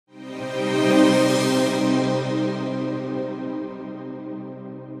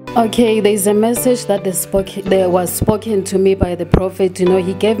Okay, there's a message that there was spoken to me by the prophet.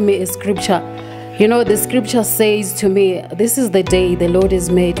 He gave me a scripture. The scripture says to me, this is the day the Lord has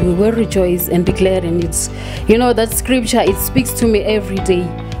made. We will rejoice and be glad in it. That scripture, it speaks to me every day.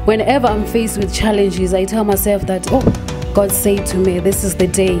 Whenever I'm faced with challenges, I tell myself that, God said to me, this is the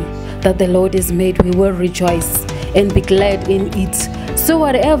day that the Lord has made. We will rejoice and be glad in it. So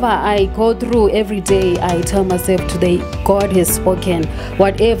whatever I go through every day, I tell myself today, God has spoken.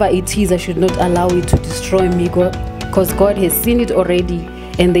 Whatever it is, I should not allow it to destroy me, because God has seen it already,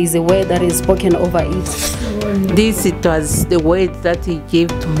 and there is a word that is spoken over it. It was the word that He gave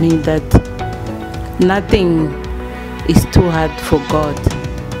to me, that nothing is too hard for God.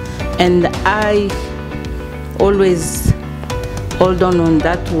 And I always hold on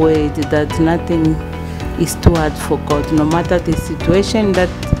that word, that nothing is too hard for God. No matter the situation that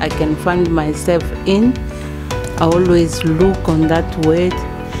I can find myself in, I always look on that word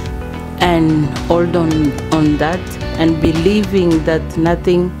and hold on that, and believing that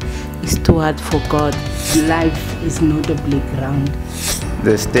nothing is too hard for God. Life is not a playground.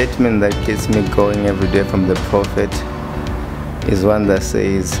 The statement that keeps me going every day from the prophet is one that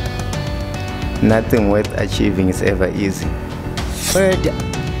says, nothing worth achieving is ever easy. Word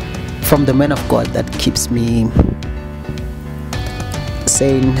from the man of God that keeps me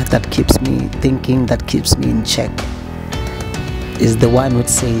sane, that keeps me thinking, that keeps me in check, is the one which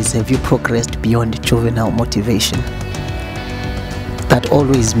says, have you progressed beyond juvenile motivation? That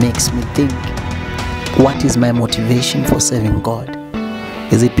always makes me think, what is my motivation for serving God?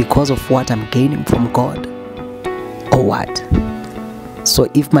 Is it because of what I'm gaining from God, or what? So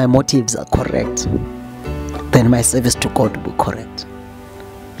if my motives are correct, then my service to God will be correct.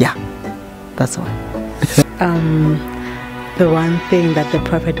 Yeah, that's all. The one thing that the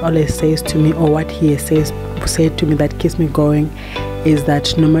prophet always says to me, or what he said to me that keeps me going, is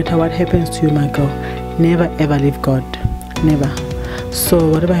that no matter what happens to you, my girl, never ever leave God. Never. So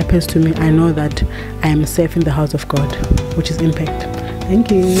whatever happens to me, I know that I am safe in the house of God, which is Impact. Thank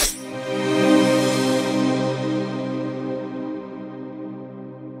you.